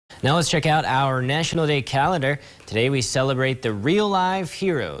Now let's check out our National Day calendar. Today we celebrate the real live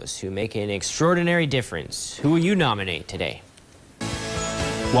heroes who make an extraordinary difference. Who will you nominate today?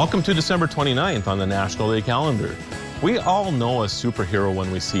 Welcome to December 29th on the National Day calendar. We all know a superhero when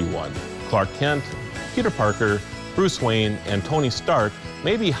we see one. Clark Kent, Peter Parker, Bruce Wayne, and Tony Stark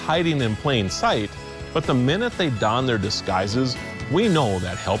may be hiding in plain sight, but the minute they don their disguises, we know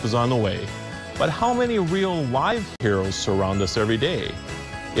that help is on the way. But how many real live heroes surround us every day?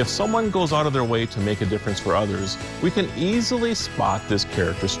 If someone goes out of their way to make a difference for others, we can easily spot this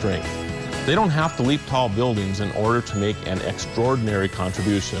character strength. They don't have to leap tall buildings in order to make an extraordinary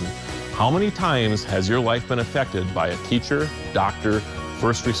contribution. How many times has your life been affected by a teacher, doctor,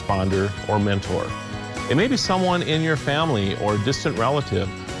 first responder, or mentor? It may be someone in your family or a distant relative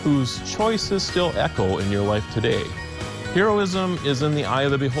whose choices still echo in your life today. Heroism is in the eye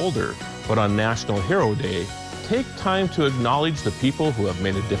of the beholder, but on National Hero Day, take time to acknowledge the people who have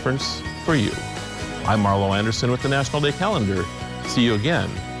made a difference for you. I'm Marlo Anderson with the National Day calendar. See you again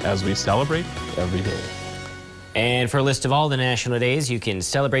as we celebrate every day. And for a list of all the national days you can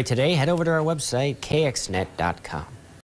celebrate today, head over to our website, kxnet.com.